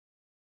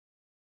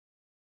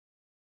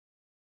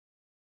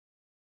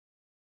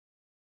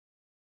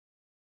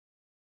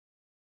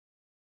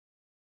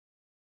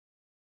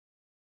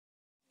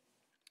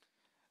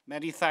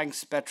Many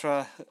thanks,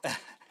 Petra.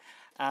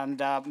 And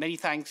many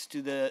thanks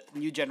to the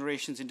New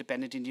Generations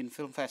Independent Indian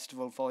Film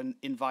Festival for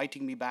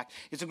inviting me back.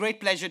 It's a great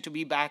pleasure to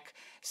be back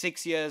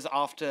 6 years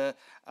after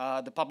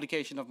the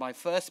publication of my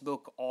first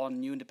book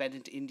on new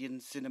independent Indian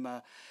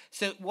cinema.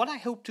 So what I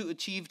hope to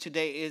achieve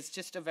today is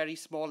just a very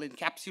small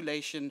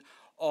encapsulation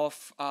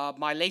of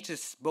my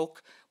latest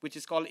book, which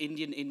is called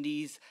Indian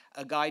Indies,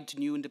 A Guide to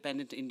New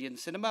Independent Indian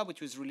Cinema,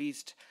 which was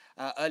released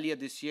earlier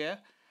this year.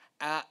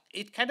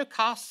 It kind of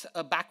casts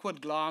a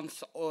backward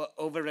glance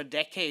over a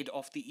decade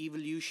of the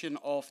evolution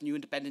of new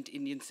independent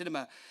Indian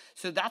cinema.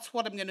 So that's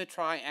what I'm going to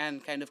try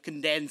and kind of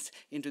condense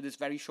into this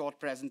very short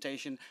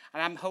presentation.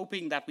 And I'm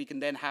hoping that we can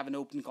then have an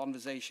open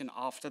conversation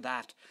after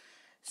that.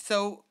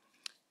 So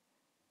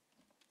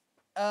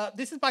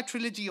this is my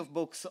trilogy of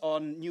books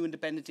on new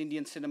independent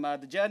Indian cinema.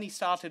 The journey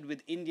started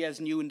with India's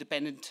new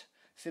independent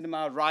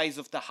cinema, Rise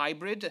of the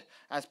Hybrid,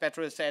 as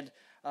Petra said,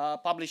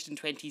 published in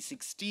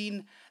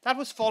 2016. That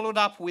was followed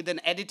up with an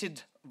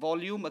edited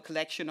volume, a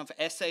collection of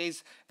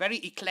essays, very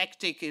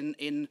eclectic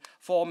in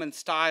form and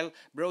style,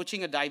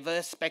 broaching a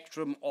diverse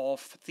spectrum of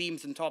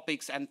themes and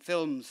topics and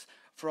films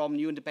from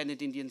new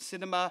independent Indian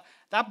cinema.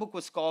 That book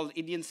was called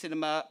Indian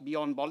Cinema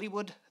Beyond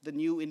Bollywood, The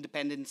New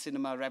Independent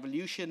Cinema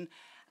Revolution.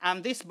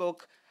 And this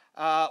book,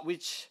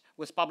 which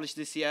was published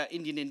this year,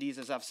 Indian Indies,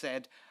 as I've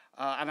said,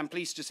 and I'm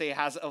pleased to say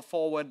has a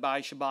foreword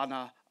by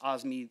Shabana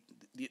Azmi,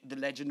 the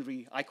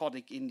legendary,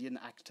 iconic Indian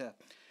actor.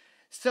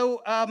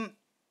 So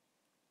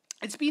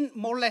it's been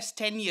more or less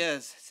 10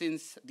 years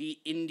since the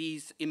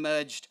Indies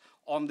emerged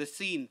on the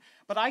scene,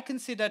 but I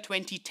consider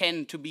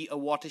 2010 to be a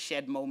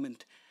watershed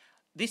moment.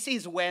 This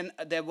is when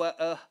there were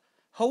a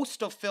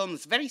host of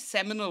films, very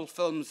seminal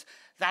films,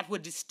 that were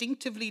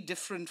distinctively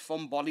different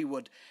from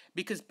Bollywood,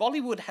 because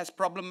Bollywood has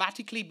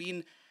problematically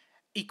been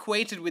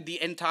equated with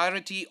the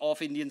entirety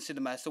of Indian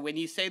cinema. So when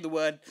you say the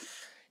word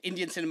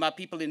Indian cinema,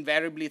 people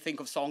invariably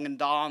think of song and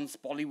dance,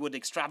 Bollywood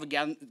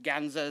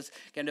extravaganzas,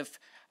 kind of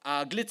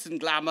glitz and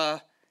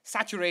glamour,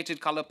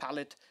 saturated color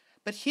palette.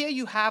 But here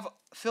you have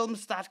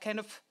films that kind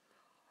of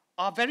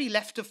are very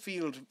left of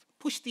field,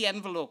 push the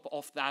envelope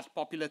of that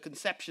popular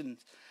conception.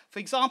 For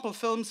example,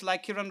 films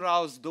like Kiran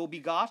Rao's Do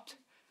Bigat,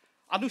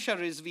 Anusha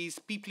Rizvi's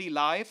Peoply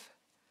Live,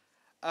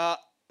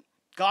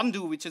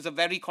 Gandu, which is a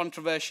very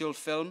controversial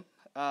film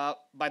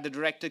by the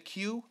director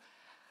Q,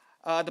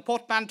 the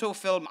portmanteau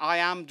film I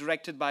Am,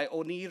 directed by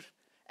Onir,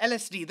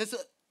 LSD.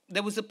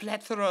 There was a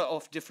plethora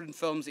of different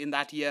films in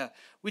that year,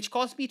 which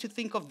caused me to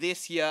think of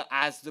this year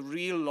as the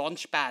real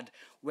launchpad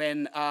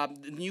when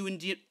the new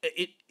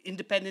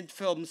independent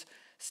films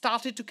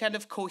started to kind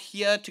of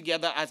cohere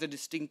together as a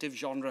distinctive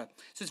genre.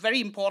 So it's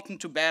very important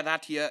to bear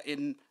that here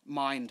in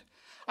mind.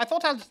 I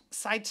thought I'd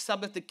cite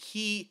some of the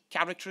key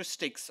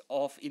characteristics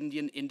of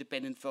Indian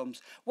independent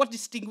films. What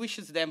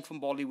distinguishes them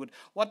from Bollywood?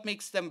 What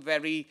makes them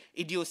very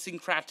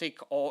idiosyncratic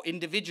or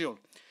individual?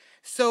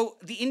 So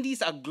the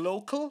Indies are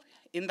glocal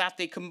in that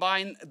they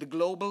combine the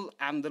global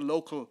and the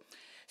local.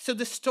 So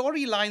the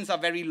storylines are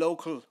very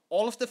local.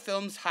 All of the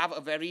films have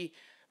a very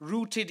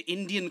rooted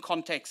Indian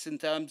context in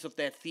terms of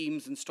their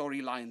themes and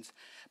storylines.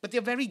 But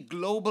they're very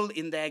global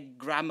in their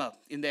grammar,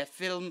 in their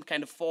film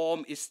kind of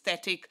form,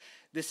 aesthetic.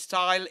 The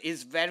style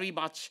is very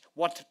much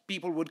what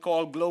people would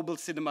call global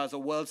cinemas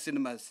or world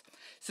cinemas.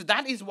 So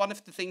that is one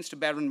of the things to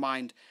bear in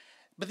mind.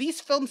 But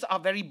these films are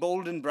very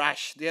bold and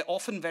brash. They're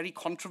often very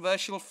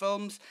controversial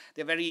films.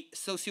 They're very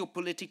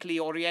socio-politically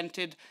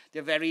oriented.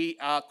 They're very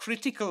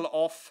critical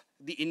of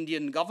the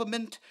Indian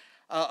government.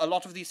 A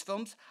lot of these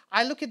films,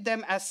 I look at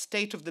them as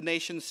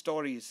state-of-the-nation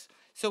stories.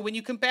 So when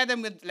you compare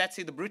them with, let's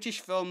say, the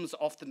British films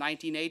of the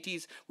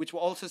 1980s, which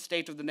were also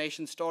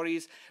state-of-the-nation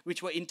stories,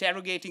 which were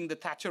interrogating the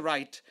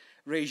Thatcherite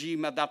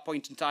regime at that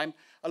point in time,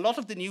 a lot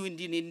of the new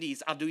Indian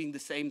Indies are doing the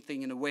same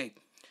thing in a way.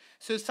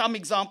 So some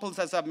examples,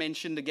 as I've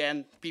mentioned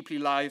again, Peoply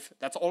Live,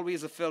 that's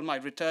always a film I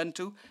return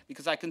to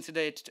because I consider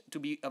it to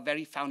be a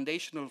very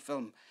foundational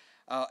film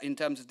in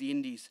terms of the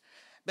Indies.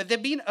 But there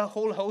have been a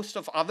whole host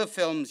of other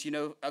films,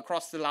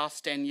 across the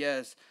last 10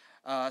 years,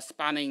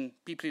 spanning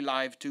Peoply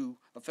Live to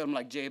a film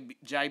like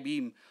Jai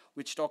Bhim,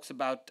 which talks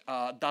about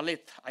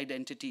Dalit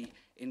identity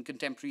in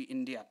contemporary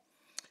India.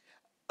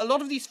 A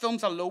lot of these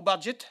films are low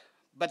budget,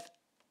 but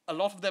a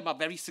lot of them are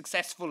very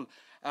successful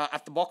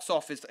at the box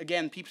office.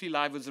 Again, Peoply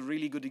Live was a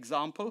really good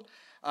example.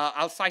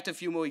 I'll cite a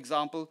few more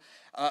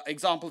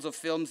examples of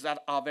films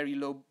that are very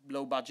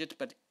low budget,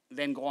 but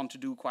then go on to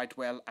do quite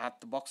well at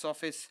the box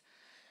office.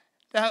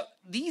 Now,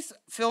 these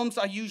films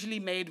are usually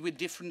made with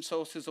different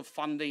sources of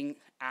funding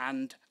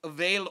and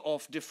avail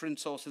of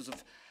different sources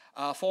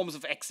of forms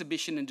of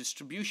exhibition and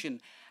distribution.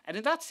 And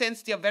in that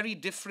sense, they are very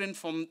different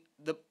from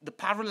the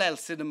parallel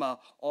cinema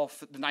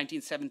of the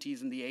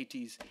 1970s and the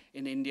 80s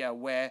in India,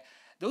 where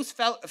those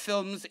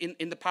films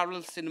in the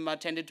parallel cinema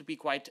tended to be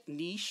quite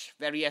niche,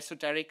 very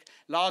esoteric,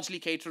 largely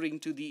catering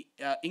to the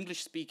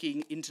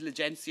English-speaking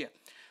intelligentsia.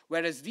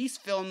 Whereas these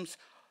films,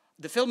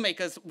 the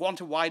filmmakers want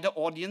a wider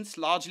audience,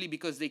 largely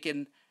because they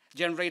can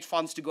generate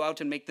funds to go out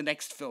and make the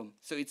next film.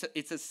 So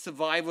it's a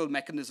survival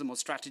mechanism or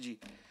strategy.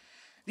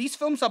 These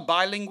films are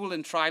bilingual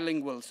and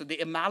trilingual, so they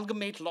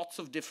amalgamate lots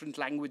of different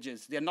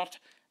languages. They're not,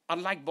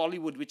 unlike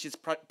Bollywood, which is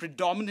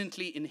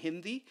predominantly in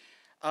Hindi.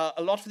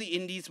 A lot of the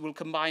indies will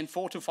combine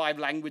 4 to 5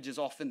 languages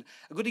often.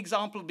 A good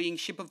example being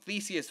Ship of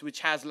Theseus, which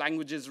has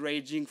languages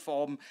ranging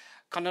from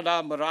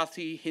Kannada,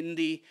 Marathi,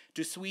 Hindi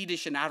to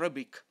Swedish and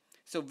Arabic.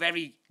 So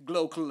very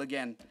local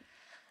again.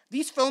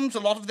 These films, a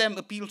lot of them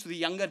appeal to the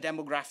younger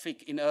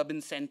demographic in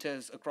urban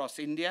centers across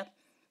India.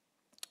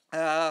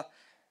 They're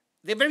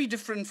very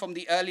different from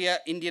the earlier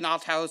Indian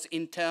art house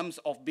in terms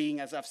of being,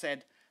 as I've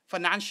said,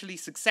 financially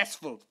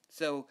successful.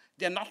 So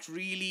they're not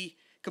really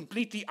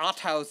completely art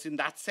house in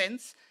that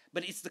sense,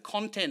 but it's the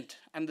content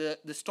and the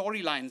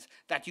storylines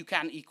that you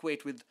can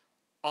equate with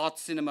art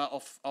cinema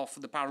of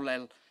the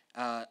parallel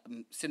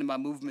cinema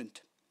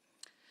movement.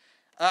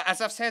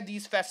 As I've said,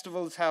 these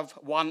festivals have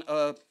won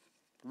a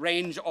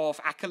range of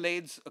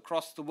accolades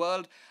across the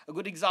world. A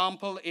good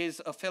example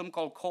is a film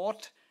called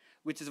Court,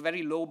 which is a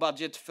very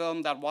low-budget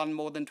film that won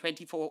more than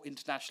 24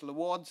 international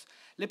awards.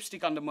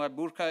 Lipstick Under My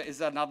Burqa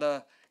is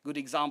another good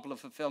example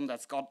of a film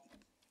that's got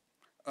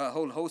a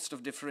whole host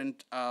of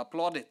different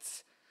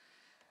plaudits.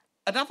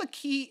 Another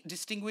key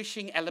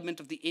distinguishing element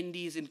of the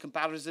Indies in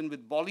comparison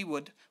with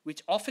Bollywood,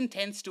 which often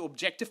tends to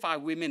objectify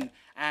women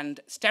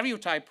and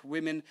stereotype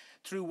women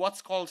through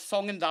what's called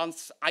song and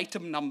dance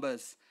item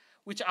numbers,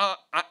 which are,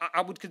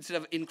 I would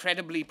consider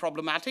incredibly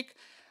problematic.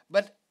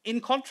 But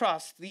in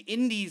contrast, the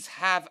Indies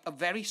have a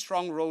very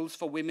strong roles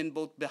for women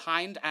both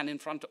behind and in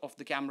front of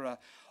the camera.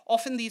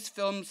 Often these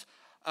films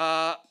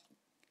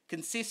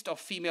consist of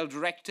female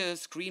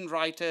directors,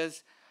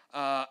 screenwriters,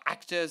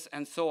 actors,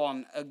 and so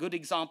on. A good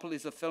example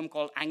is a film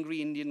called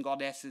Angry Indian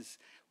Goddesses,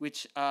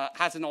 which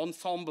has an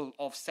ensemble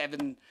of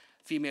 7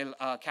 female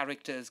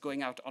characters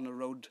going out on a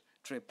road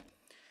trip.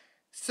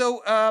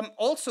 So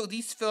also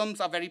these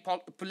films are very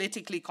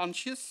politically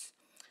conscious.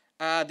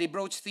 They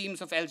broach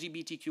themes of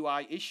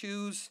LGBTQI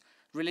issues,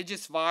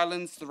 religious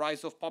violence, the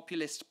rise of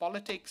populist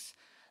politics,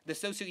 the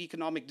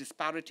socioeconomic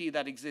disparity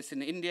that exists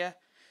in India.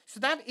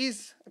 So that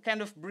is a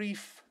kind of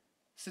brief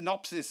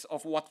synopsis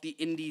of what the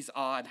Indies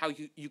are and how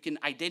you can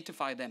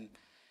identify them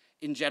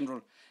in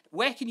general.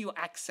 Where can you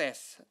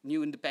access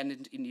new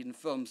independent Indian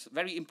films?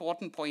 Very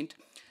important point.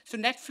 So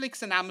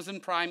Netflix and Amazon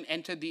Prime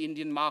entered the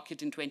Indian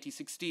market in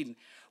 2016,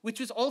 which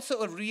was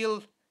also a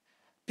real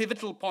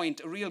pivotal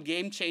point, a real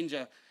game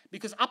changer,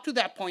 because up to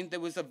that point, there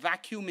was a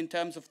vacuum in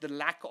terms of the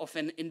lack of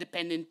an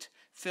independent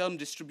film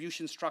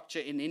distribution structure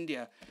in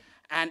India.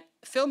 And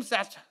films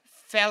that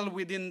fell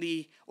within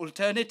the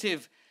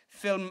alternative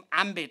film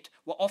ambit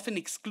were often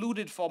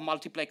excluded from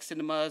multiplex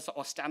cinemas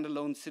or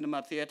standalone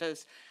cinema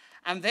theaters.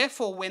 And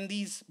therefore, when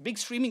these big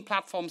streaming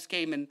platforms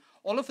came in,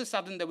 all of a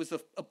sudden there was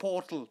a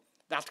portal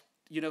that,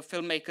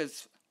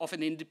 filmmakers of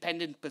an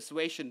independent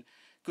persuasion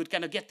could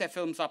kind of get their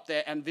films up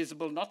there and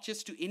visible not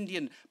just to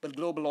Indian but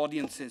global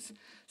audiences.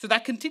 So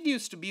that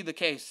continues to be the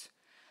case.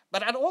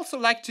 But I'd also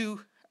like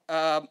to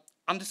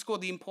underscore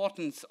the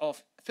importance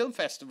of film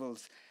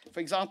festivals. For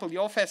example,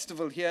 your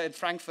festival here in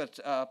Frankfurt,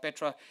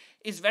 Petra,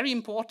 is very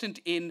important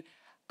in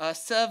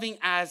serving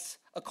as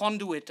a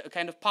conduit, a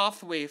kind of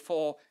pathway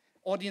for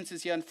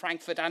audiences here in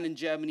Frankfurt and in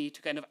Germany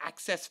to kind of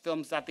access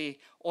films that they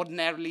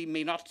ordinarily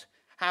may not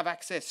have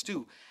access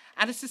to.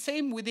 And it's the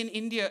same within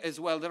India as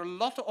well. There are a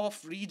lot of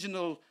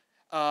regional,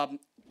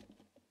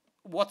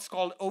 what's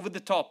called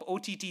over-the-top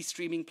OTT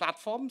streaming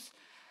platforms.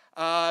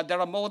 There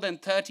are more than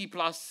 30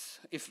 plus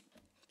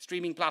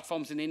streaming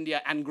platforms in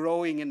India and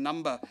growing in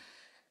number.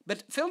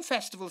 But film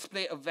festivals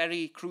play a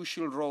very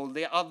crucial role.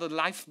 They are the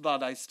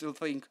lifeblood, I still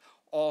think,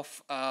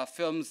 of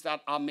films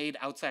that are made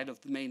outside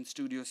of the main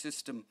studio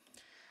system.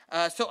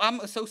 So I'm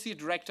Associate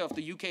Director of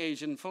the UK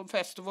Asian Film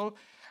Festival,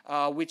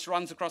 which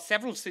runs across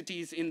several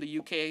cities in the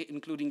UK,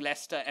 including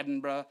Leicester,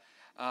 Edinburgh,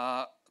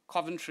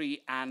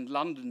 Coventry, and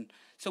London.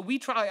 So we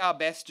try our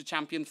best to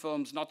champion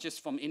films, not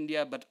just from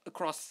India, but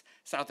across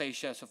South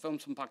Asia. So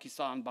films from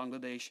Pakistan,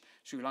 Bangladesh,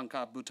 Sri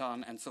Lanka,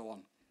 Bhutan, and so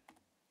on.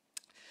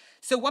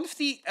 So one of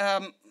the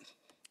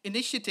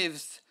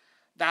initiatives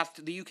that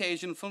the UK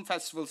Asian Film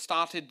Festival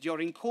started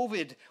during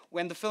COVID,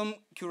 when the film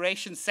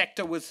curation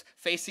sector was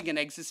facing an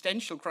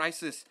existential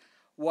crisis,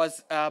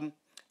 was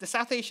the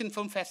South Asian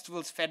Film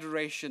Festivals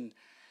Federation.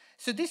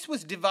 So this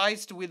was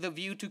devised with a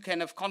view to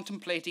kind of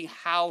contemplating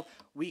how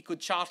we could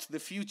chart the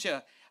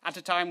future at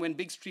a time when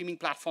big streaming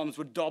platforms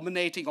were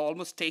dominating,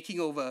 almost taking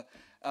over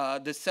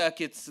the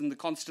circuits and the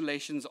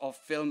constellations of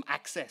film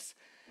access.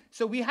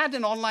 So we had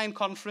an online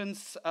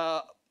conference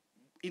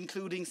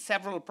including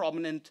several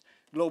prominent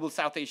global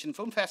South Asian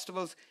film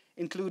festivals,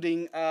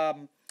 including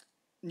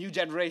New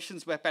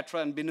Generations, where Petra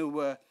and Binu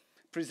were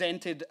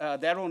presented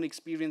their own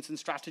experience and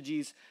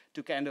strategies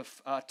to kind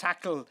of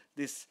tackle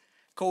this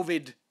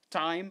COVID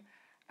time.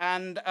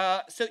 And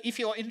so if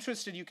you're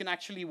interested, you can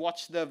actually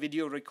watch the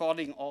video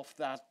recording of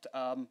that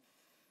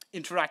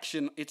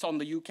interaction. It's on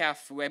the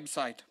UCAF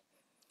website.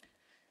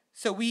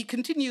 So we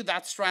continue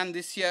that strand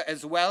this year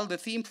as well. The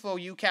theme for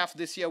UCAF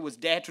this year was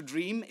Dare to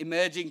Dream,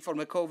 emerging from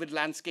a COVID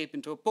landscape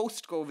into a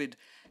post-COVID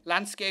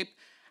landscape.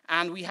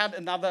 And we had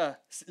another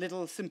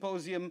little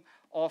symposium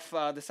of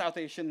the South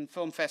Asian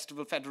Film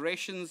Festival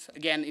Federations.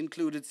 Again,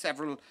 included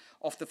several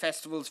of the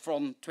festivals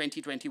from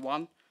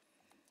 2021.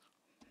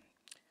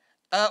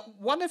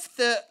 One of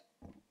the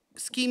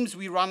schemes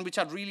we run, which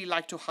I'd really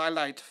like to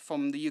highlight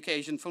from the UK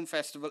Asian Film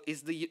Festival,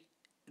 is the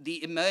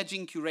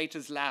Emerging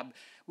Curators Lab,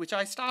 which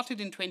I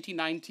started in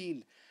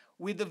 2019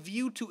 with a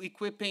view to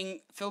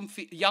equipping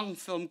young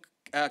film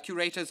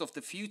curators of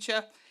the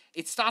future.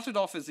 It started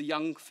off as a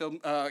young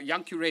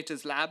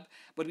curators lab,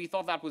 but we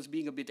thought that was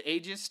being a bit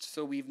ageist,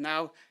 so we've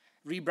now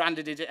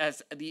rebranded it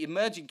as the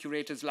Emerging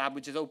Curators Lab,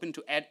 which is open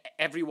to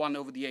everyone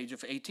over the age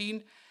of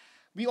 18.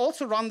 We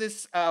also run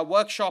this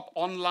workshop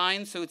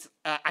online, so it's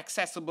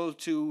accessible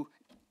to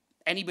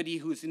anybody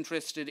who's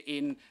interested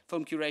in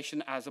film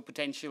curation as a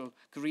potential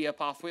career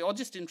pathway or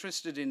just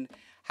interested in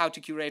how to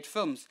curate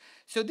films.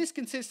 So this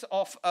consists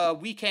of a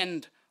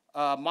weekend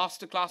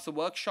masterclass, a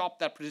workshop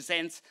that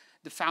presents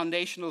the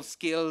foundational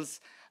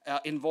skills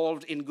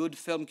involved in good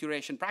film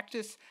curation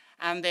practice.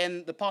 And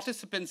then the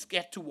participants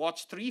get to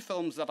watch 3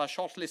 films that are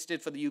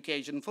shortlisted for the UK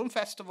Asian Film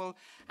Festival,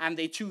 and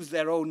they choose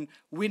their own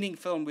winning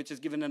film, which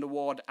is given an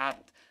award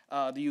at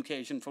the UK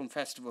Asian Film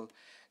Festival.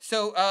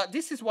 So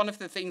this is one of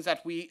the things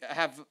that we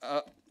have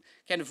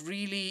kind of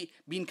really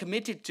been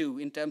committed to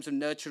in terms of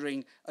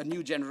nurturing a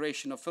new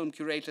generation of film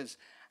curators.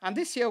 And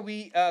this year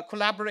we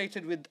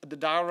collaborated with the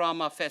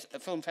Diorama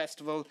Film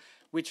Festival,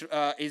 which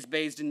is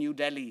based in New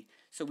Delhi.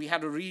 So we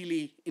had a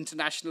really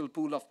international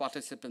pool of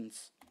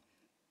participants.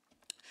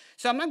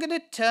 So I'm now going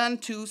to turn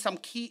to some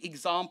key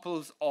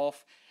examples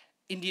of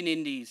Indian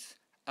indies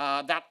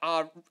that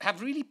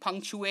have really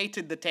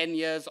punctuated the 10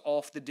 years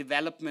of the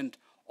development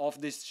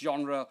of this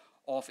genre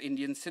of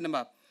Indian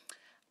cinema.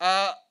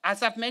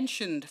 As I've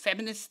mentioned,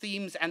 feminist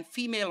themes and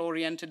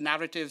female-oriented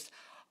narratives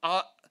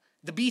are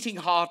the beating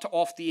heart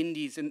of the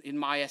indies in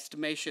my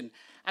estimation.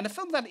 And a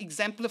film that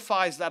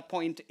exemplifies that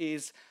point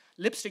is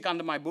Lipstick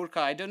Under My Burqa.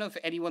 I don't know if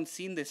anyone's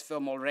seen this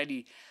film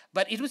already,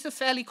 but it was a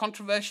fairly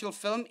controversial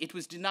film. It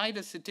was denied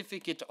a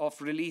certificate of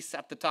release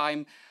at the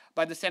time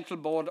by the Central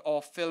Board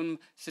of Film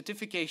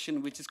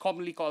Certification, which is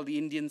commonly called the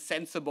Indian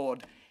Censor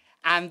Board.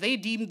 And they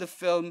deemed the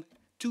film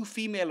too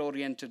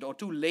female-oriented or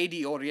too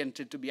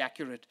lady-oriented, to be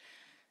accurate.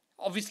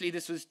 Obviously,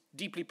 this was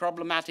deeply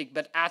problematic,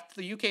 but at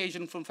the UK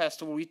Asian Film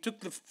Festival, we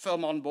took the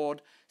film on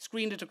board,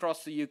 screened it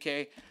across the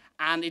UK,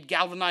 and it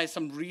galvanized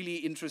some really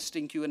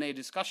interesting Q&A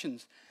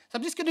discussions. So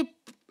I'm just going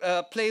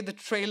to play the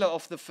trailer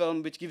of the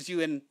film, which gives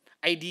you an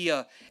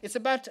idea. It's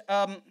about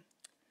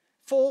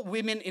 4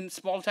 women in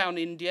small-town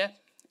India,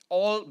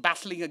 all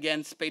battling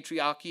against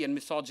patriarchy and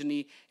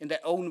misogyny in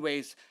their own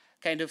ways,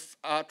 kind of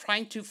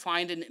trying to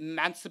find an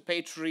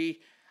emancipatory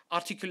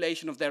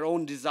articulation of their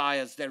own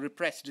desires, their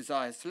repressed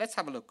desires. So let's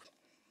have a look.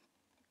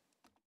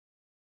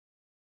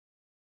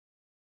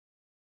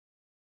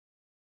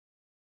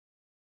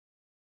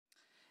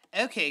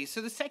 Okay,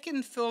 so the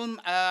second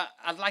film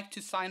I'd like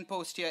to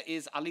signpost here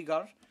is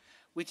Aligarh,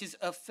 which is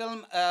a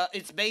film,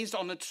 it's based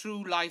on a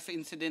true life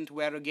incident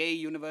where a gay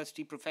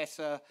university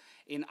professor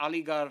in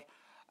Aligarh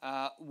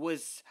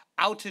was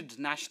outed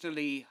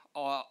nationally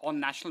on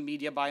national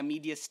media by a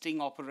media sting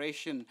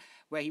operation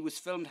where he was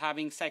filmed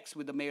having sex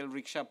with a male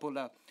rickshaw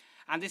puller.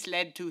 And this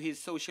led to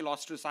his social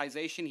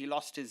ostracization. He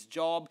lost his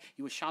job.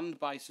 He was shunned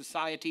by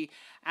society.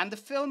 And the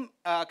film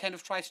kind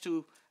of tries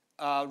to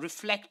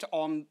reflect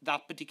on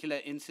that particular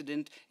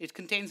incident. It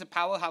contains a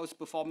powerhouse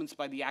performance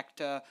by the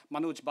actor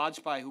Manoj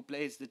Bajpayee, who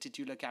plays the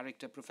titular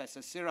character, Professor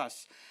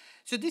Siras.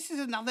 So this is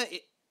another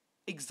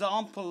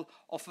example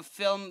of a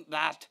film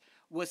that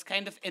was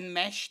kind of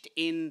enmeshed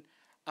in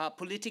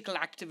political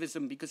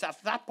activism, because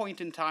at that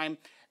point in time,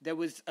 there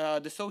was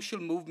the social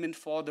movement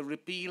for the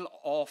repeal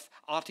of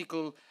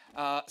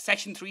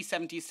Section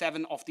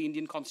 377 of the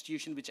Indian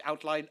Constitution, which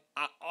outlawed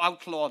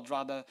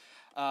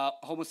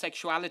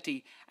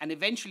homosexuality. And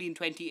eventually in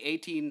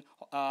 2018,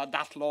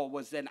 that law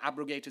was then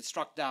abrogated,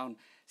 struck down.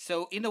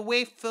 So in a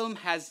way,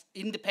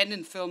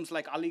 independent films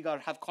like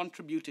Aligarh have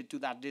contributed to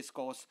that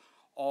discourse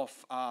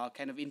of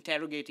kind of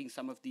interrogating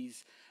some of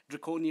these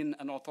draconian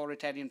and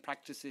authoritarian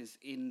practices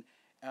in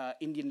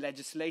Indian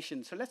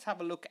legislation. So let's have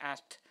a look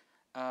at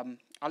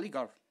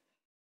Aligarh.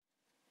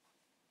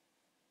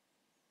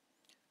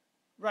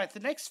 Right, the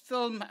next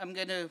film I'm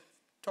going to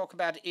talk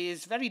about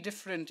is very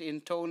different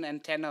in tone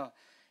and tenor.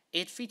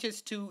 It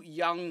features 2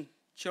 young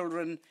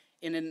children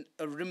in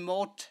a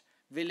remote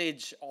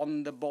village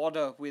on the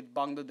border with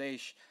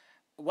Bangladesh.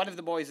 One of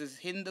the boys is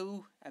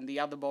Hindu, and the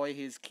other boy,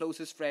 his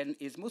closest friend,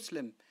 is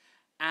Muslim.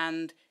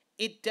 And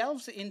it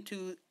delves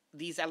into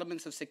these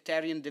elements of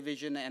sectarian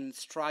division and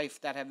strife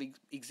that have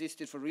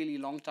existed for a really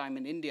long time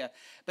in India.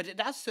 But it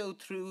does so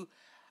through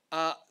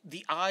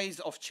the eyes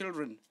of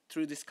children,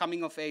 through this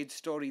coming-of-age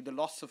story, the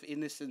loss of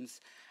innocence,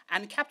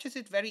 and captures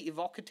it very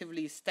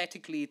evocatively,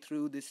 aesthetically,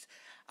 through this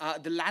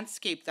the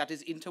landscape that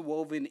is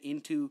interwoven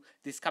into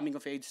this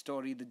coming-of-age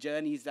story, the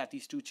journeys that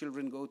these 2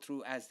 children go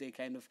through as they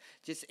kind of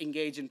just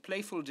engage in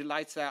playful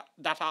delights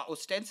that are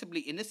ostensibly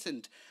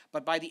innocent,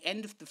 but by the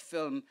end of the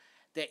film,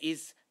 there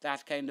is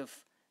that kind of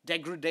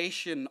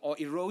degradation or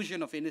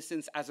erosion of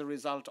innocence as a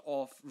result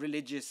of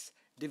religious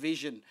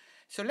division.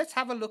 So let's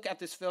have a look at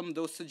this film,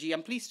 Dosaji.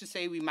 I'm pleased to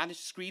say we managed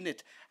to screen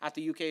it at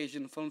the UK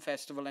Asian Film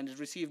Festival, and it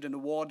received an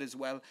award as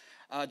well,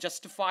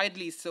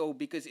 justifiably so,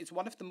 because it's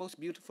one of the most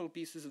beautiful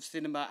pieces of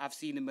cinema I've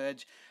seen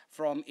emerge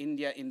from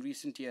India in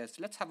recent years.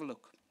 Let's have a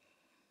look.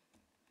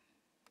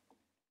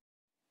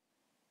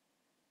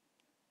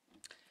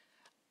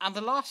 And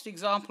the last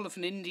example of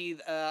an indie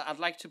I'd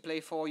like to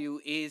play for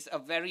you is a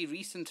very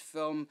recent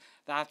film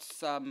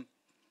that's,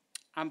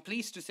 I'm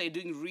pleased to say,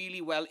 doing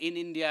really well in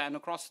India and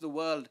across the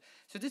world.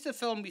 So this is a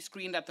film we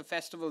screened at the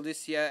festival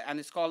this year, and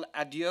it's called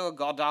Adieu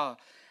Godard,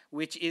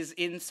 which is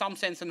in some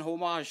sense an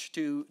homage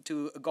to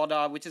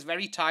Godard, which is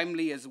very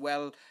timely as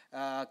well,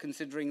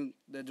 considering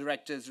the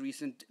director's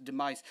recent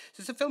demise.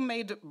 So it's a film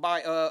made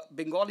by a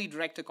Bengali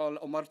director called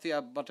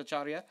Amartya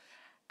Bhattacharya,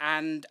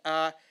 and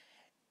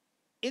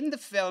in the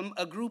film,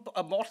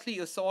 a motley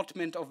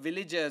assortment of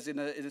villagers in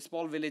a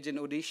small village in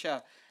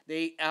Odisha,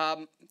 they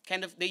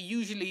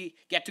usually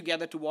get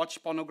together to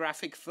watch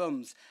pornographic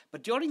films.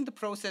 But during the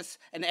process,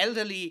 an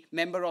elderly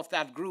member of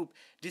that group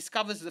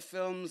discovers the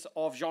films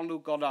of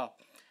Jean-Luc Godard,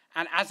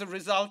 and as a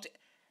result,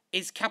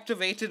 is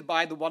captivated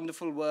by the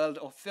wonderful world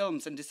of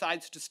films and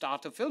decides to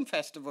start a film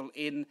festival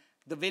in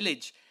the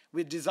village,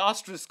 with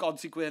disastrous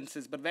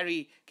consequences, but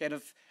very kind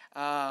of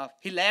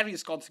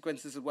hilarious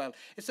consequences as well.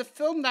 It's a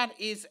film that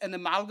is an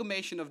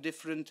amalgamation of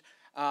different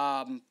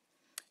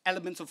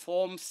elements of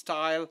form,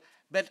 style,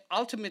 but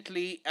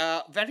ultimately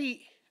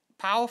very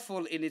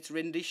powerful in its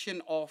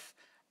rendition of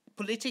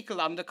political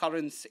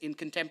undercurrents in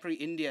contemporary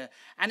India.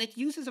 And it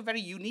uses a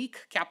very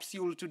unique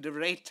capsule to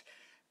narrate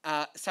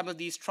some of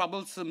these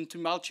troublesome,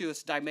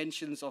 tumultuous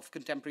dimensions of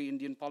contemporary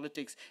Indian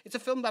politics. It's a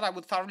film that I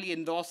would thoroughly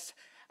endorse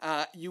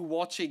you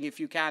watching if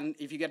you get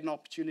an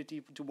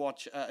opportunity to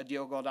watch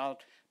Adieu Godard.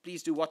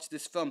 Please do watch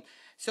this film.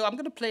 So I'm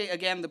going to play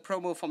again the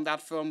promo from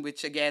that film,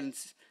 which again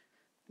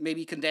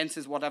maybe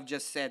condenses what I've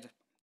just said.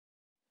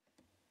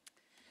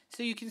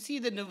 So you can see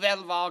the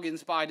Nouvelle Vague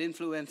inspired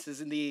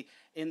influences in the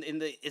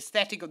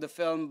aesthetic of the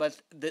film,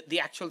 but the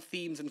actual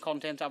themes and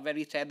content are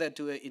very tethered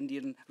to an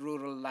Indian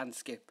rural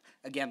landscape.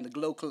 Again, the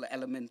glocal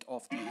element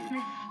of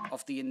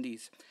the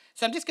Indies.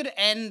 So I'm just going to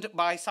end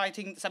by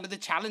citing some of the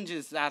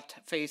challenges that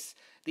face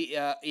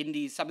the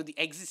Indies, some of the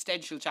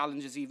existential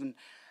challenges even.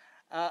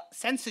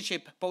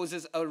 Censorship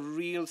poses a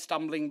real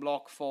stumbling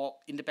block for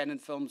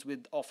independent films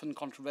with often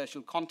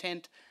controversial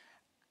content,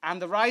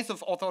 and the rise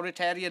of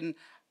authoritarian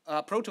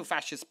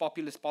proto-fascist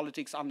populist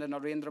politics under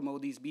Narendra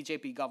Modi's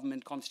BJP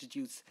government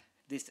constitutes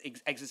this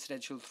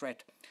existential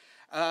threat.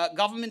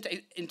 Government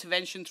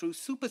intervention through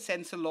super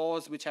censor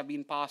laws which have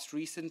been passed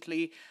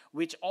recently,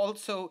 which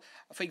also,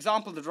 for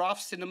example, the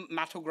Draft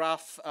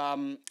Cinematograph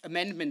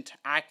Amendment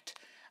Act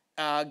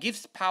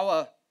gives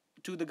power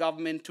to the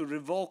government to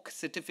revoke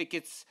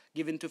certificates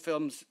given to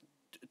films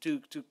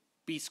to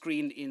be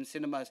screened in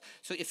cinemas.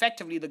 So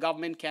effectively, the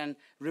government can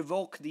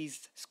revoke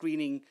these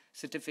screening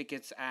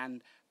certificates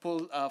and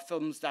pull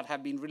films that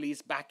have been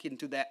released back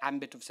into their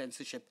ambit of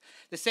censorship.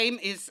 The same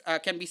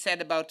can be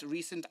said about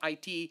recent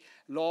IT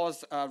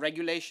laws,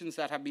 regulations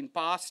that have been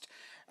passed,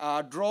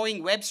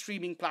 drawing web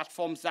streaming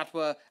platforms that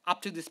were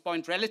up to this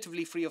point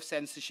relatively free of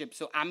censorship.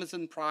 So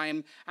Amazon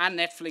Prime and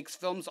Netflix,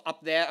 films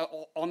up there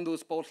on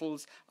those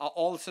portals are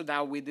also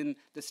now within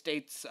the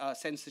state's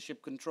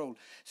censorship control.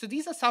 So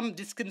these are some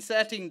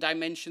disconcerting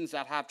dimensions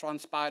that have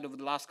transpired over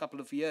the last couple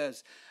of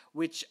years,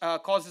 which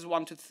causes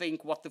one to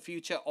think what the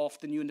future of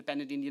the new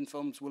independent Indian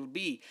films will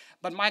be.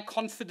 But my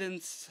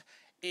confidence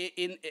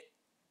in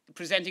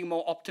presenting a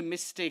more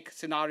optimistic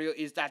scenario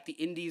is that the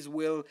Indies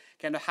will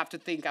kind of have to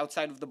think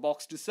outside of the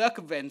box to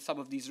circumvent some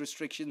of these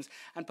restrictions,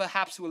 and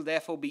perhaps will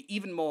therefore be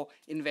even more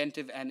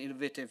inventive and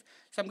innovative.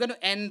 So I'm going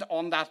to end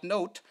on that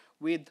note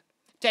with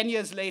 10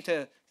 years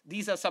later,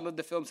 these are some of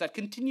the films that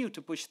continue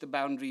to push the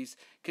boundaries,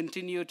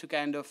 continue to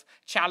kind of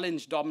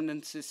challenge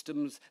dominant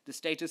systems, the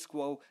status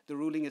quo, the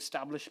ruling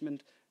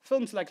establishment.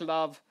 Films like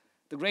Love,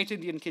 The Great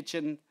Indian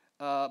Kitchen,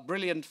 a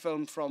brilliant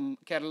film from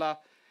Kerala,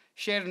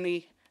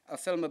 Sherni, a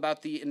film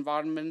about the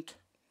environment,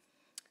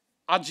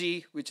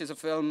 Aji, which is a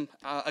film,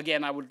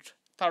 again, I would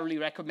thoroughly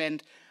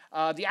recommend.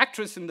 The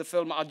actress in the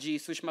film Aji,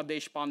 Sushma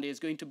Deshpande,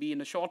 is going to be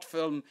in a short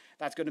film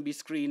that's going to be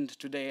screened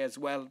today as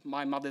well,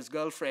 My Mother's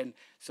Girlfriend.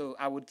 So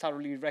I would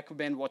thoroughly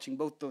recommend watching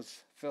both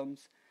those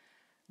films.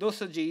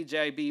 Dosaji,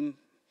 Jai Bhim,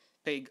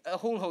 Pig, a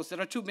whole host. There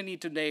are too many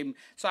to name.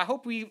 So I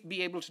hope we'll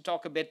be able to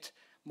talk a bit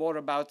more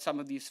about some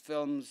of these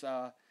films,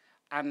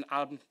 and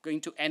I'm going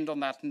to end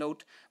on that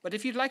note. But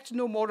if you'd like to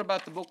know more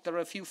about the book, there are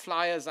a few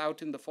flyers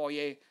out in the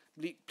foyer.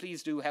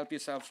 Please do help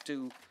yourself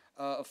to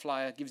a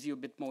flyer. It gives you a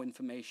bit more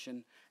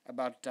information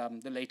about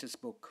the latest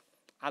book.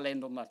 I'll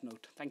end on that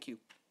note. Thank you.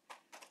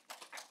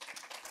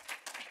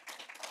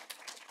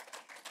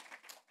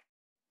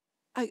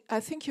 I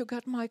think you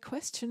got my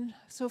question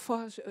so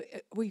far.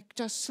 We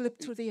just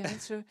slipped through the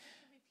answer.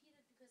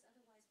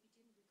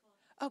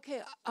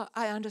 Okay,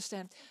 I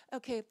understand.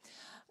 Okay.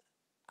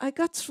 I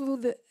got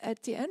through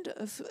at the end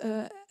of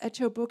at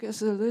your book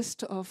is a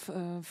list of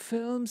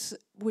films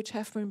which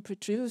have been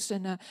produced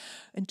in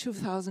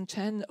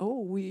 2010.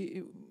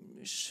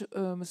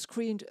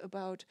 screened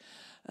about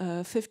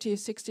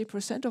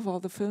 50-60% of all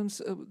the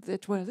films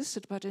that were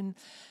listed, but in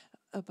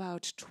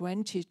about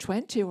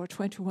 2020 or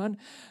 21,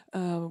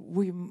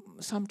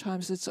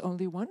 sometimes it's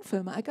only one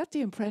film. I got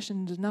the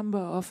impression the number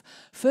of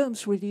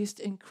films released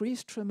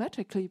increased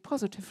dramatically,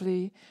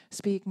 positively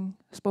spoken.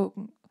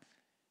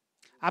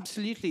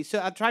 Absolutely.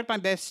 So I tried my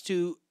best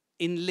to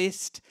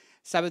enlist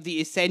some of the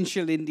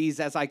essential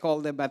indies, as I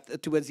call them,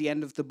 towards the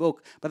end of the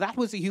book. But that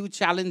was a huge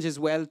challenge as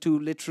well, to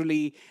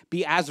literally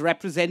be as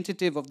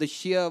representative of the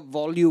sheer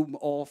volume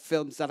of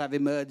films that have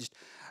emerged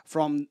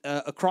from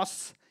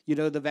across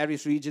the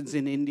various regions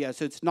in India.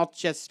 So it's not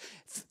just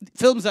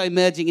films are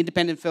emerging,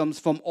 independent films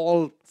from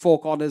all four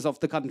corners of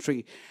the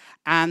country.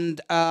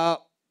 And as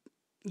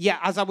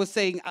I was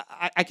saying,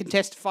 I can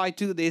testify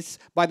to this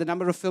by the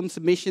number of film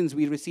submissions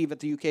we receive at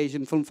the UK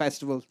Asian Film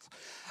Festivals,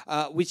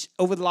 which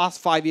over the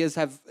last 5 years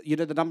have,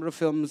 the number of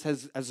films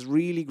has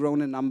really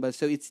grown in number.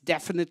 So it's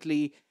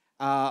definitely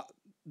a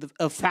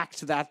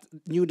fact that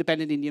new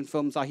independent Indian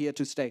films are here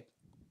to stay.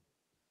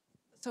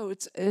 So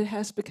it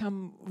has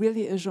become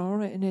really a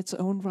genre in its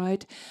own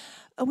right.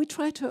 We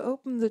try to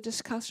open the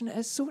discussion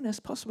as soon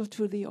as possible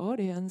to the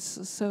audience.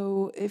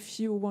 So if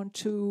you want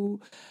to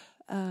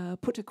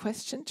put a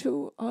question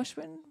to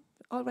Ashvin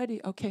already,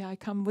 okay, I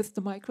come with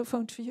the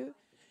microphone to you.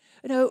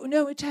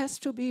 No, it has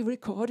to be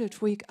recorded,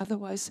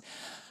 otherwise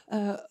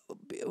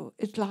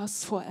it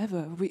lasts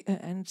forever.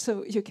 And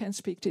so you can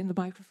speak in the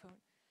microphone.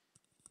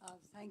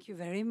 Thank you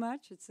very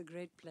much. It's a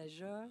great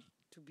pleasure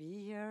to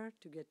be here,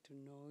 to get to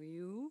know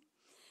you.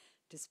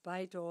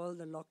 Despite all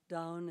the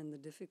lockdown and the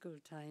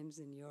difficult times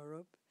in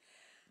Europe.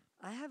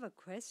 I have a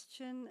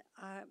question.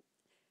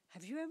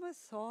 Have you ever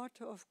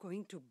thought of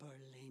going to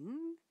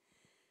Berlin?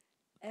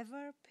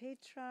 Ever,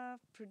 Petra?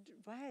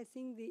 Why I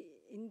think the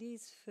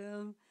Indies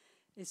film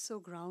is so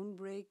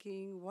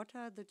groundbreaking. What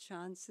are the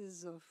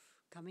chances of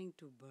coming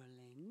to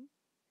Berlin?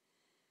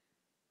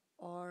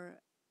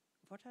 Or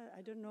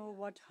I don't know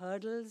what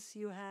hurdles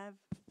you have,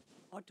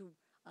 or to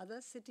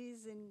other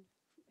cities in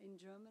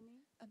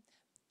Germany?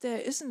 There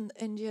is an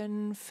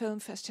Indian film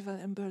festival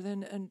in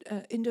Berlin, and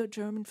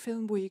Indo-German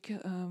Film Week,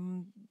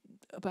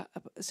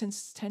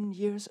 since 10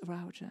 years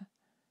around. And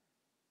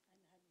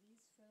have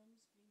these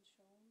films been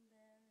shown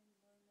there in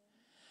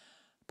Berlin?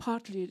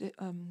 Partly.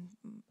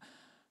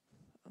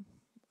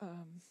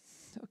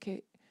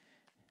 Okay.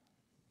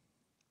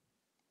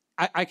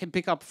 I can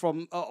pick up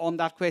from on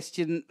that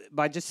question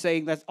by just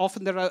saying that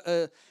often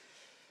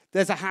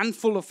there's a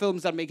handful of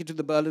films that make it to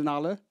the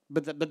Berlinale,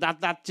 but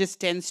that just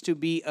tends to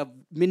be a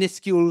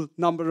minuscule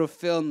number of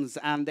films,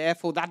 and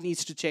therefore that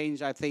needs to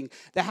change, I think.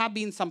 There have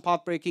been some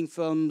path-breaking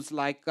films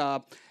like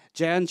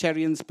Jayan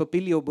Cherian's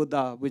Papilio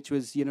Buddha, which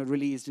was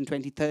released in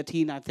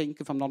 2013, I think,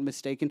 if I'm not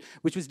mistaken,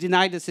 which was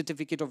denied a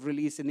certificate of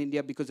release in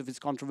India because of its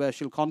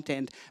controversial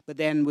content, but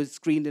then was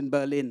screened in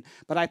Berlin.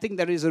 But I think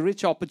there is a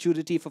rich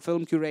opportunity for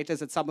film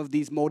curators at some of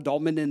these more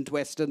dominant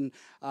Western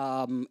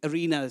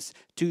arenas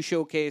to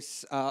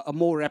showcase a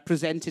more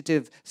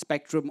representative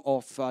spectrum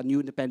of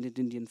new independent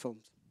Indian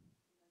films.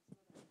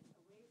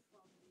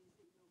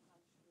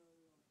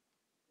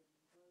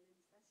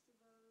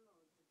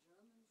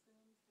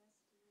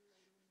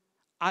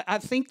 I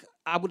think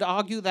I would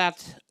argue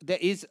that there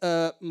is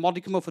a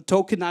modicum of a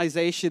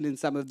tokenization in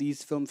some of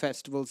these film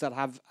festivals that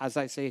have, as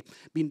I say,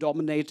 been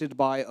dominated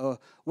by a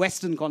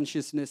Western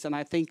consciousness. And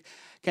I think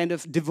kind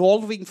of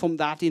devolving from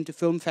that into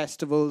film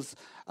festivals,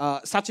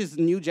 such as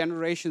the new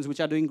generations, which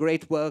are doing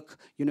great work,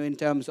 in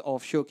terms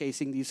of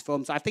showcasing these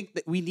films. I think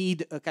that we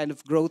need a kind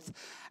of growth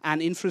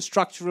and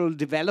infrastructural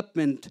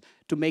development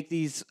to make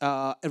these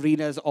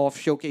arenas of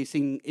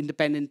showcasing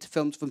independent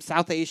films from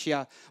South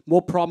Asia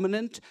more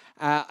prominent,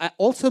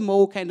 also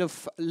more kind of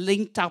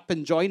linked up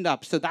and joined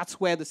up. So that's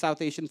where the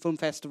South Asian Film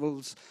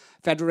Festivals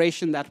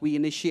Federation that we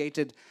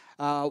initiated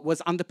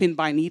was underpinned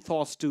by an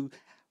ethos to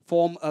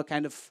form a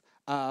kind of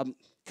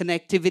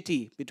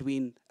connectivity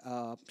between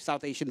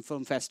South Asian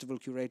Film Festival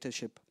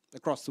curatorship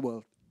across the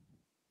world.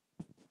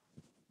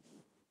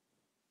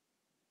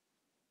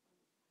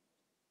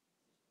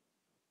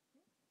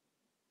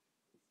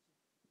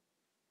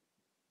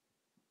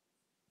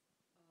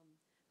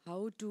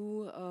 How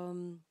do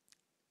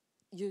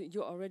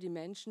you already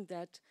mentioned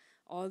that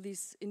all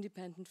these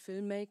independent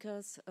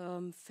filmmakers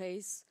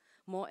face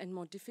more and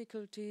more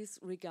difficulties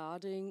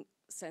regarding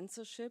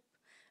censorship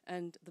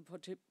and the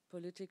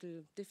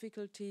political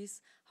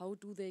difficulties. How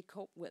do they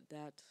cope with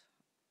that?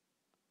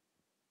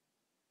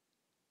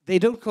 They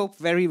don't cope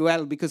very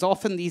well because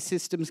often these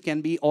systems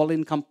can be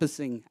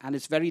all-encompassing, and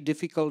it's very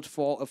difficult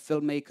for a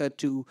filmmaker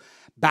to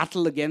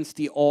battle against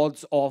the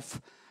odds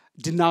of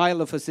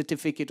denial of a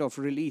certificate of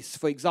release.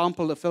 For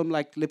example, a film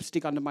like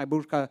Lipstick Under My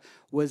Burqa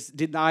was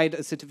denied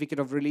a certificate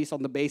of release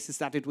on the basis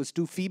that it was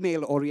too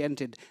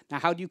female-oriented. Now,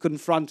 how do you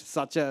confront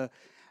such a,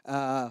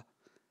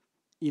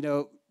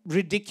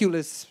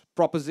 ridiculous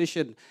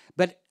proposition?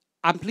 But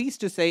I'm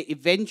pleased to say,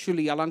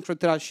 eventually,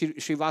 Alankrita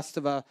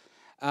Srivastava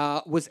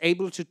was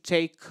able to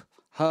take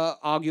her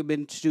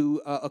argument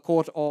to a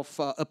court of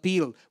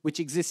appeal, which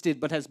existed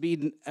but has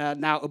been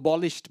now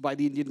abolished by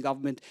the Indian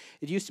government.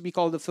 It used to be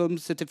called the Film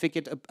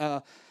Certificate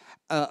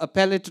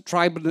Appellate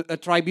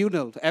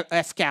Tribunal,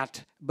 FCAT,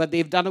 but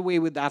they've done away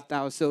with that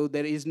now, so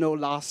there is no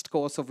last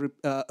course of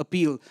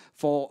appeal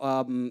for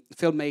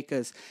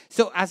filmmakers.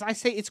 So as I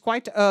say, it's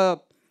quite a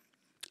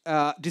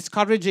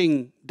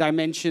discouraging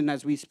dimension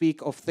as we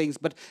speak of things,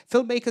 but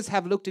filmmakers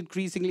have looked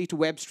increasingly to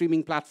web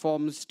streaming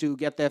platforms to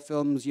get their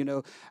films,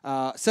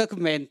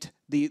 circumvent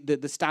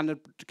the standard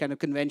kind of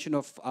convention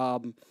of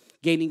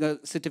gaining a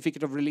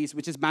certificate of release,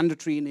 which is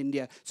mandatory in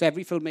India. So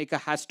every filmmaker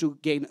has to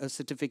gain a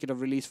certificate of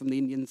release from the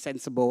Indian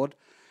Censor Board.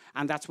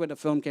 And that's when a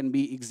film can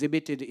be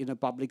exhibited in a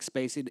public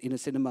space, in a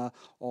cinema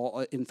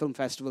or in film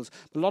festivals.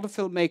 But a lot of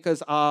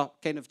filmmakers are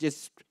kind of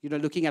just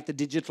looking at the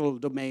digital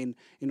domain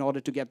in order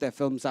to get their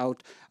films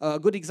out. A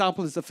good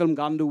example is the film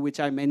Gandu,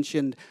 which I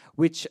mentioned,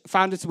 which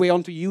found its way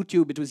onto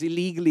YouTube. It was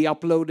illegally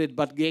uploaded,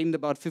 but gained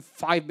about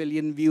 5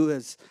 million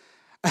viewers.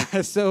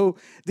 So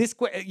this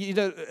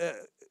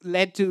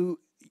led to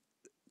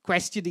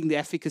questioning the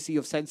efficacy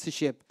of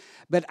censorship.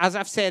 But as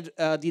I've said,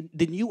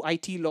 the new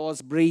IT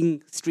laws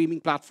bring streaming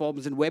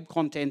platforms and web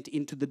content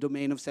into the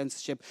domain of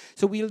censorship.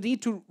 So we'll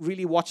need to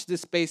really watch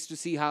this space to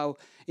see how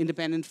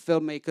independent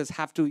filmmakers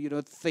have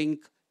to,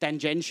 think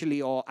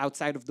tangentially or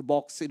outside of the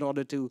box in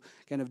order to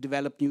kind of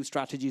develop new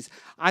strategies.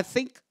 I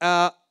think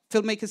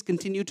filmmakers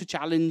continue to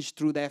challenge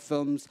through their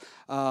films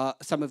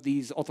some of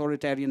these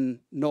authoritarian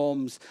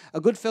norms.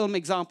 A good film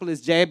example is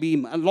Jai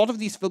Bhim. A lot of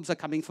these films are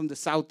coming from the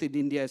south in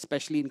India,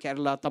 especially in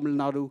Kerala, Tamil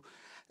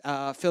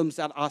Nadu, films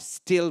that are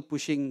still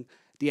pushing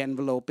the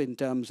envelope in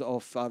terms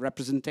of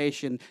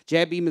representation.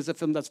 Jai Bhim is a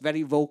film that's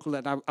very vocal,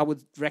 and I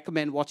would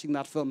recommend watching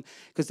that film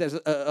because there's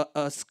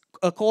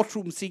a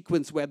courtroom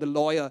sequence where the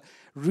lawyer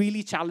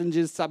really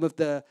challenges some of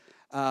the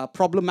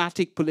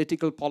problematic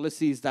political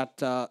policies that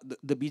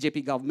the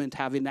BJP government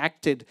have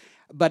enacted,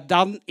 but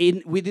done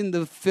within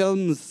the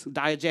film's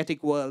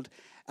diegetic world.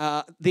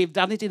 They've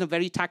done it in a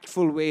very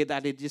tactful way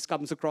that it just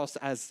comes across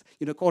as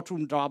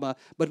courtroom drama,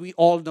 but we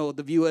all know,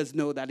 the viewers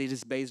know, that it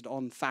is based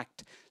on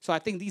fact. So I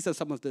think these are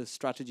some of the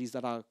strategies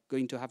that are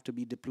going to have to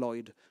be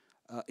deployed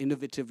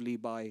innovatively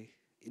by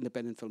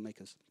independent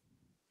filmmakers.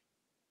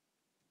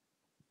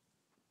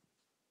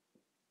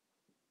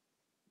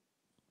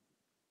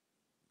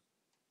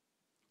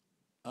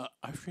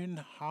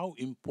 Ashvin, how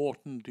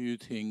important do you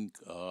think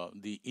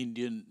the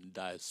Indian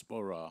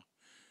diaspora,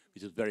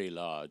 which is very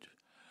large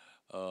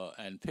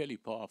and fairly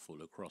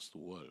powerful across the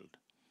world,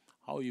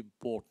 how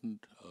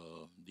important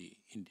the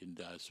Indian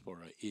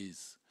diaspora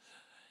is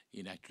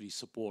in actually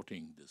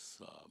supporting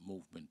this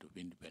movement of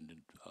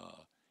independent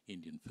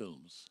Indian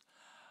films?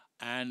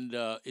 And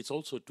it's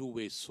also a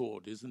two-way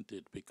sword, isn't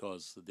it?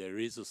 Because there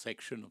is a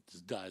section of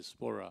this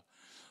diaspora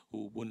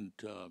who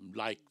wouldn't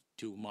like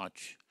too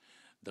much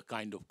the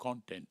kind of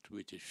content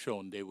which is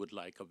shown. They would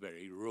like a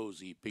very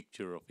rosy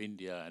picture of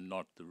India and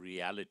not the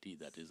reality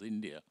that is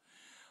India.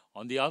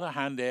 On the other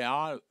hand, there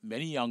are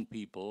many young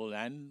people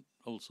and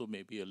also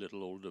maybe a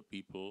little older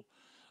people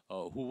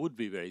who would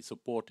be very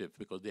supportive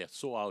because they are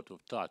so out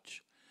of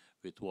touch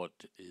with what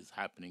is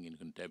happening in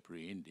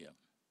contemporary India.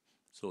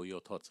 So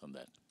your thoughts on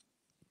that?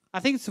 I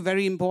think it's a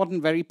very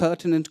important, very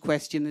pertinent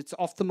question. It's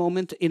of the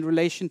moment in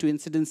relation to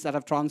incidents that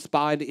have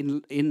transpired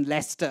in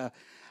Leicester.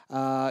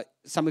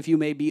 Some of you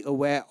may be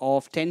aware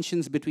of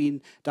tensions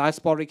between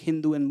diasporic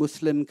Hindu and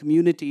Muslim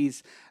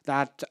communities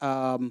that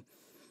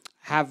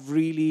have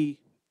really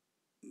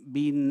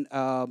been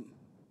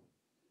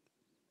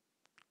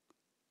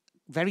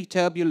very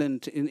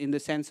turbulent in the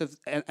sense of,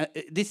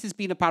 this has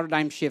been a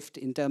paradigm shift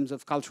in terms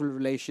of cultural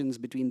relations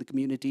between the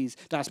communities,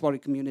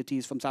 diasporic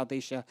communities from South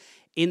Asia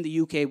in the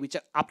UK, which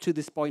up to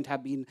this point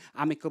have been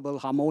amicable,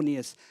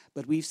 harmonious,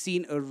 but we've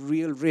seen a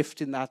real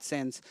rift in that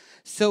sense.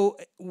 So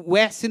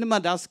where cinema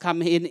does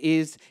come in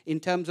is in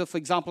terms of, for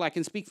example, I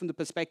can speak from the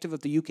perspective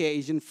of the UK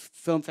Asian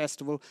Film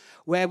Festival,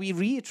 where we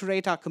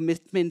reiterate our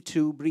commitment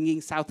to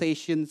bringing South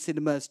Asian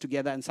cinemas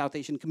together and South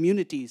Asian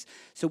communities.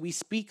 So we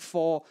speak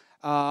for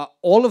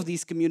all of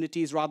these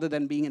communities rather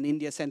than being an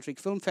India-centric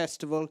film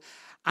festival.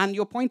 And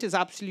your point is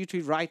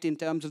absolutely right in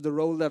terms of the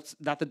role that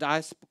the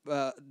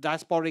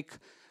diasporic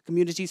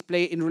communities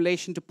play in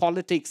relation to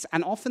politics.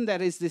 And often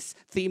there is this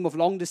theme of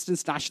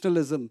long-distance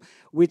nationalism,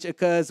 which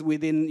occurs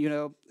within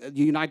the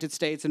United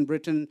States and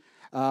Britain,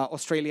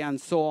 Australia, and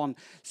so on.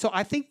 So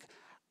I think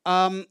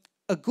a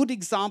good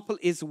example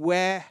is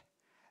where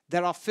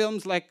there are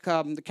films like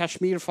the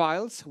Kashmir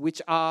Files,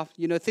 which are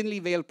thinly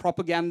veiled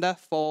propaganda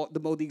for the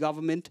Modi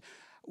government,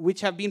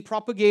 which have been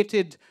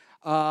propagated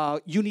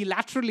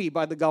unilaterally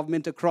by the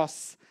government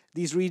across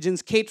these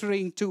regions,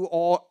 catering to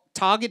or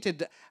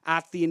targeted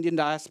at the Indian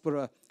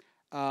diaspora,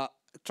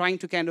 trying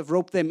to kind of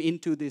rope them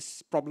into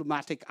this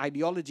problematic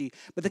ideology.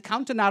 But the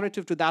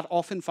counter-narrative to that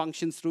often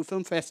functions through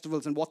film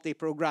festivals and what they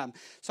program.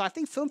 So I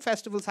think film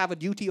festivals have a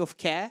duty of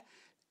care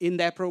in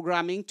their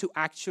programming to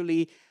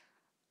actually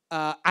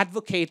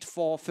advocate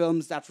for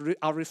films that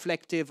are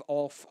reflective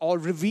of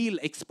or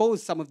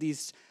expose some of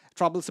these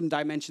troublesome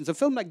dimensions. A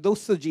film like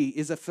Dostoji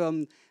is a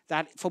film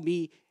that, for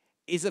me,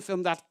 is a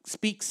film that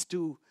speaks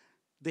to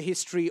the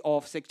history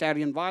of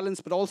sectarian violence,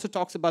 but also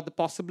talks about the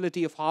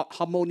possibility of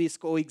harmonious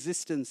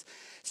coexistence.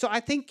 So I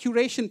think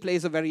curation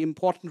plays a very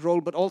important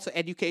role, but also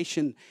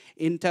education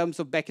in terms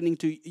of beckoning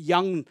to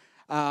young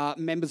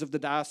members of the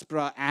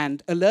diaspora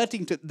and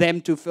alerting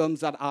them to films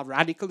that are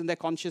radical in their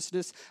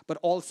consciousness, but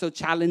also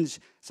challenge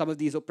some of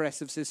these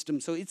oppressive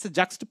systems. So it's a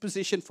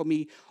juxtaposition for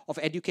me of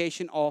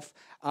education, of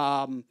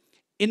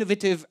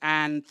innovative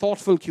and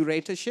thoughtful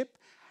curatorship,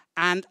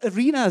 and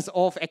arenas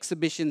of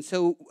exhibition.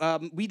 So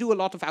we do a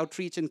lot of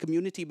outreach and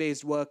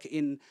community-based work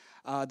in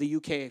the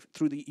UK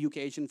through the UK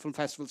Asian Film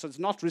Festival. So it's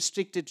not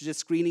restricted to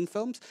just screening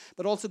films,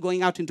 but also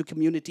going out into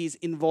communities,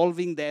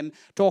 involving them,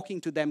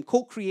 talking to them,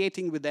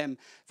 co-creating with them.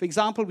 For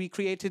example, we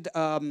created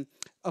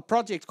a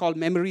project called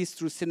Memories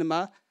Through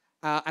Cinema,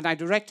 and I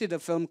directed a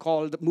film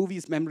called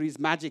Movies, Memories,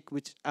 Magic,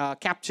 which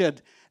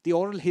captured the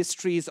oral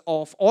histories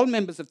of all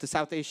members of the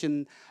South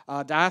Asian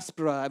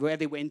diaspora, where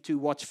they went to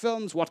watch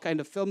films, what kind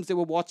of films they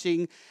were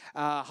watching,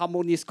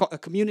 harmonious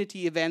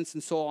community events,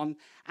 and so on,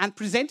 and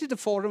presented a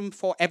forum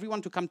for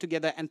everyone to come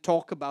together and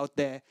talk about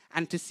their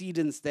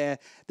antecedents, their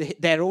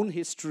own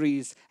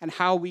histories, and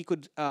how we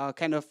could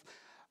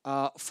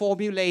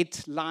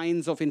formulate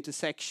lines of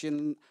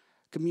intersection,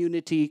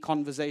 community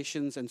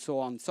conversations, and so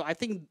on. So I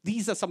think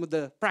these are some of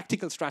the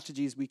practical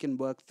strategies we can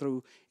work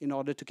through in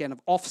order to kind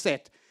of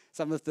offset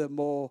some of the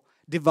more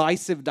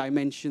divisive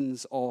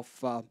dimensions of,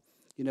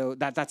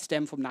 that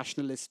stem from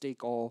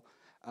nationalistic or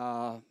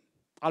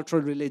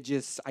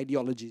ultra-religious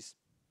ideologies.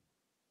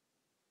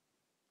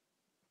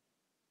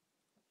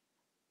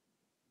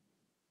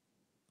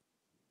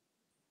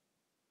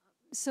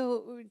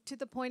 So to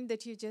the point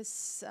that you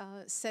just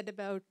said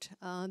about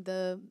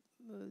the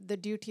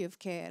duty of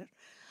care,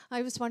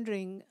 I was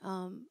wondering,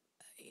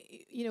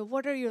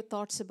 what are your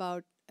thoughts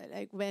about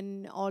like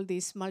when all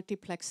these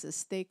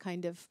multiplexes, they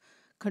kind of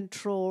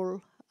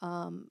control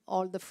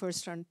all the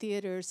first-run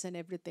theaters and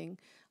everything?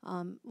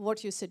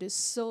 What you said is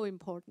so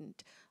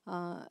important.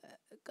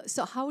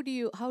 So how do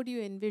you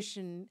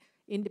envision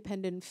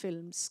independent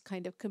films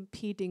kind of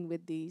competing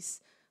with these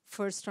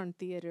first-run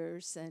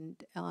theaters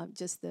and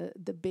just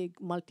the big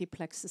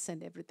multiplexes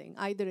and everything,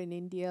 either in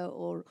India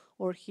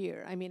or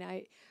here? I mean,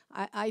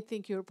 I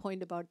think your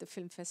point about the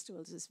film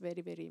festivals is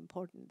very, very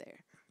important there.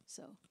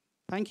 So,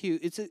 thank you.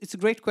 It's a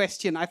great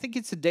question. I think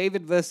it's a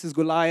David versus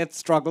Goliath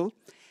struggle.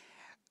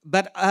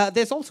 But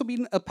there's also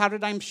been a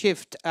paradigm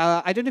shift.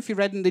 I don't know if you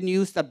read in the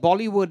news that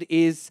Bollywood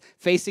is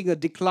facing a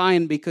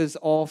decline because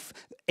of,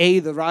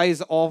 the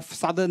rise of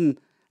southern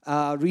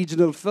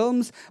regional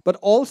films, but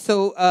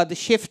also the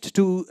shift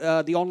to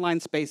the online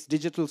space,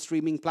 digital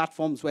streaming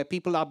platforms, where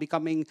people are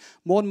becoming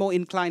more and more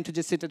inclined to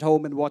just sit at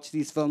home and watch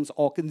these films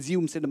or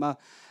consume cinema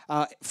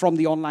from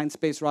the online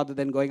space rather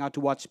than going out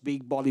to watch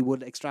big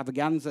Bollywood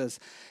extravaganzas.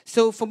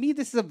 So for me,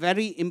 this is a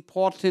very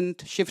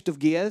important shift of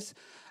gears,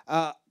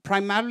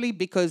 primarily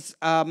because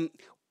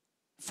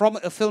from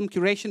a film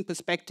curation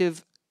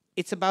perspective,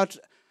 it's about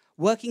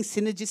working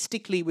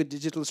synergistically with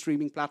digital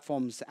streaming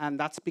platforms. And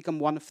that's become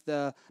one of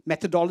the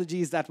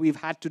methodologies that we've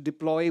had to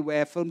deploy,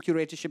 where film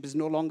curatorship is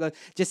no longer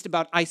just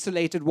about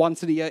isolated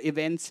once-a-year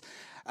events,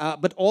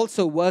 but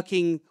also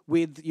working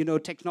with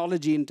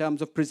technology in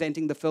terms of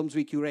presenting the films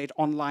we curate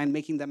online,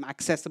 making them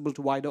accessible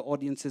to wider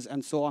audiences,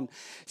 and so on.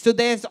 So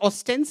there's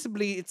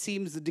ostensibly, it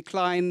seems, the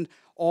decline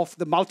of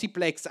the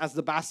multiplex as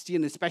the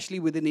bastion, especially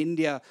within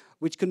India,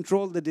 which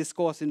controlled the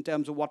discourse in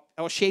terms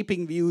of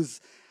shaping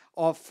views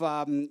of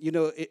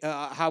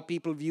how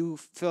people view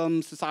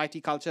film,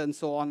 society, culture, and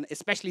so on,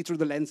 especially through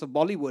the lens of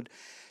Bollywood.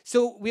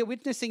 So we're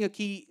witnessing a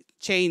key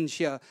change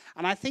here.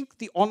 And I think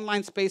the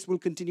online space will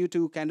continue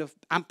to kind of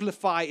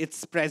amplify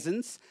its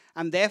presence.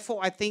 And therefore,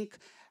 I think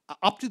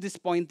up to this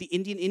point, the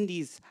Indian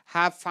indies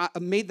have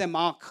made their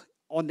mark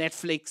on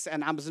Netflix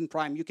and Amazon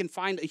Prime. You can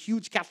find a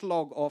huge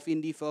catalog of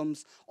indie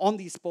films on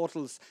these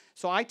portals.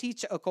 So I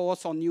teach a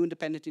course on new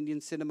independent Indian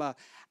cinema.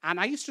 And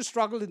I used to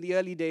struggle in the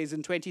early days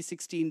in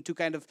 2016 to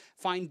kind of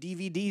find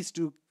DVDs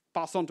to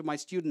pass on to my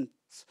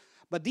students.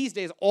 But these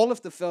days, all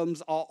of the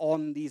films are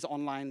on these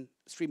online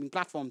streaming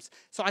platforms.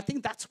 So I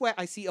think that's where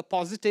I see a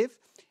positive,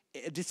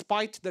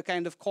 despite the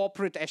kind of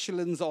corporate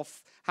echelons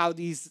of how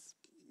these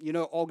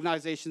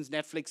organizations,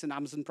 Netflix and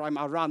Amazon Prime,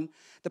 are run.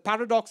 The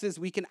paradox is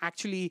we can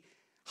actually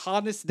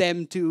harness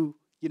them to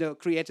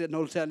create an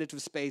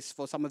alternative space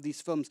for some of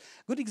these films.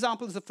 Good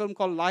example is a film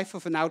called Life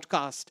of an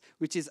Outcast,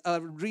 which is a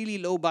really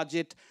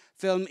low-budget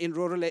film in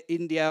rural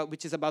India,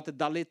 which is about the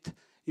Dalit,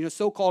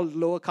 so-called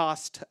lower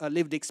caste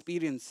lived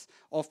experience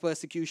of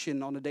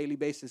persecution on a daily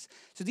basis.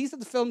 So these are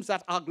the films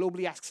that are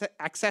globally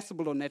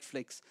accessible on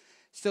Netflix.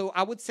 So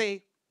I would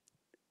say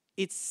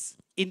it's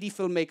indie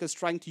filmmakers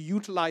trying to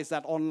utilize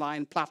that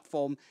online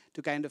platform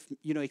to kind of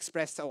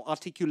express or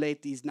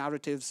articulate these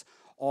narratives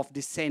of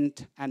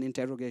dissent and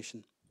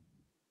interrogation.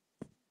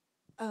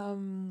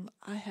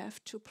 I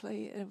have to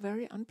play a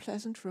very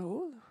unpleasant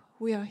role.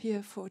 We are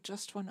here for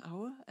just 1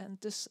 hour, and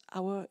this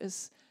hour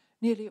is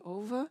nearly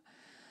over.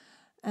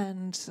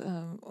 And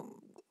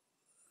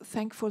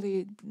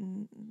thankfully,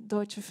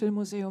 Deutsche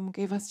Filmmuseum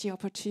gave us the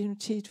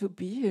opportunity to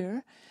be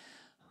here,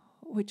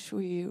 which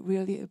we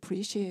really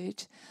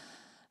appreciate.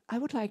 I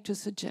would like to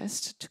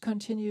suggest to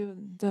continue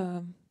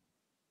the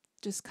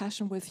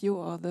discussion with you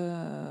or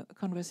the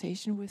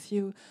conversation with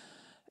you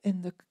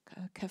in the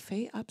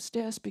cafe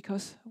upstairs,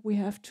 because we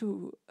have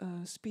to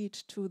speed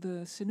to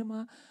the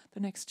cinema. The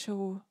next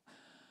show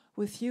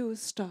with you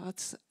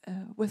starts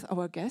with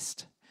our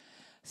guest,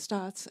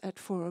 starts at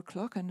 4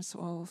 o'clock, and it's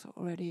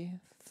already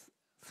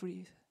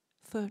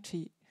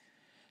 3:30.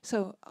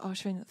 So,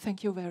 Ashvin,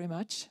 thank you very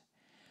much.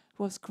 It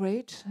was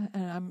great,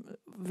 and I'm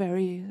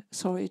very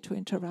sorry to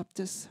interrupt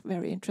this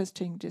very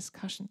interesting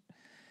discussion.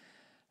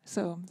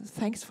 So,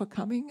 thanks for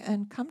coming,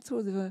 and come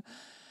to the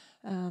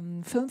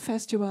film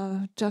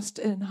festival just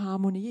in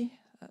Harmony.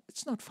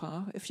 It's not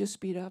far. If you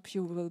speed up,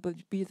 you will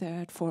be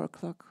there at 4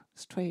 o'clock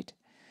straight.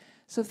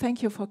 So,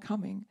 thank you for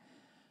coming.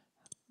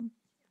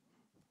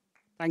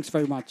 Thanks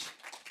very much.